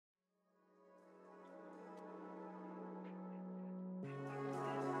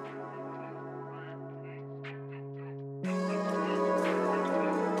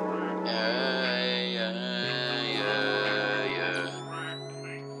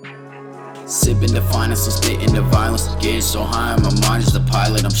Sipping the finest, so spitting the violence. Getting so high, my mind is the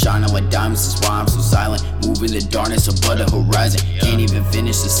pilot. I'm shining like diamonds, that's why I'm so silent. Moving the darkness above the horizon. Can't even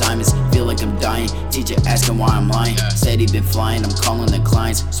finish assignments, feel like I'm dying. Teacher asking why I'm lying. Steady been flying, I'm calling the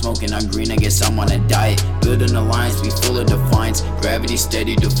clients. Smoking on green, I guess I'm on a diet. Building alliance, be full of defiance. Gravity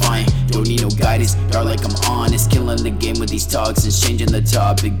steady defying, don't need no guidance. Dark like I'm honest, killing the game with these toxins. Changing the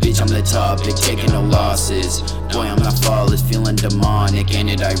topic, bitch I'm the topic. Taking no losses, boy I'm not flawless. Feeling demonic,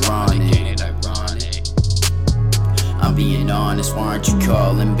 ain't it ironic? I'm being honest, why aren't you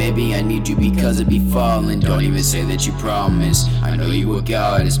calling? Baby, I need you because I be falling. Don't even say that you promise, I know you a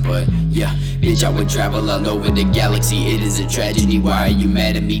goddess. But yeah, bitch, I would travel all over the galaxy. It is a tragedy, why are you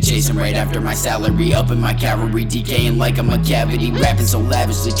mad at me? Chasing right after my salary, upping my cavalry, decaying like I'm a cavity. Rapping so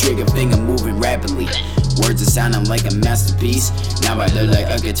lavish, the trigger finger moving rapidly. Words are sounding like a masterpiece, now I look like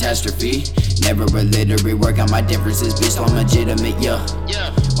a catastrophe. Never a literary, work on my differences, bitch, I'm legitimate, yeah.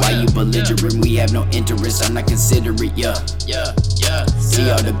 Why you belligerent, we have no interest, I'm not considerate, yeah. See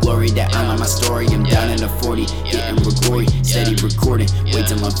all the glory that I'm on my story, I'm down in the 40, getting gory, steady recording. Wait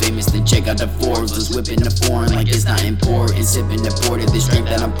till I'm famous, then check out the Forbes. Let's whip in the foreign like it's not important. Sipping the port of this drink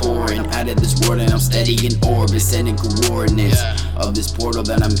that I'm pouring. Out of this world and I'm steady in orbit, sending coordinates of this portal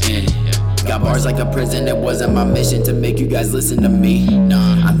that I'm in. Got bars like a prison, it wasn't my mission to make you guys listen to me.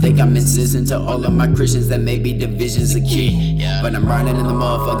 I think I'm insistent to all of my Christians that maybe division's the key. But I'm riding in the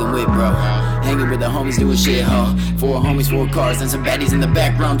motherfucking whip, bro. Hanging with the homies doing shit, huh? 4 homies, 4 cars, and some baddies in the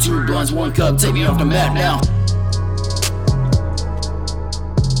background. 2 blunts, 1 cup, take me off the map now.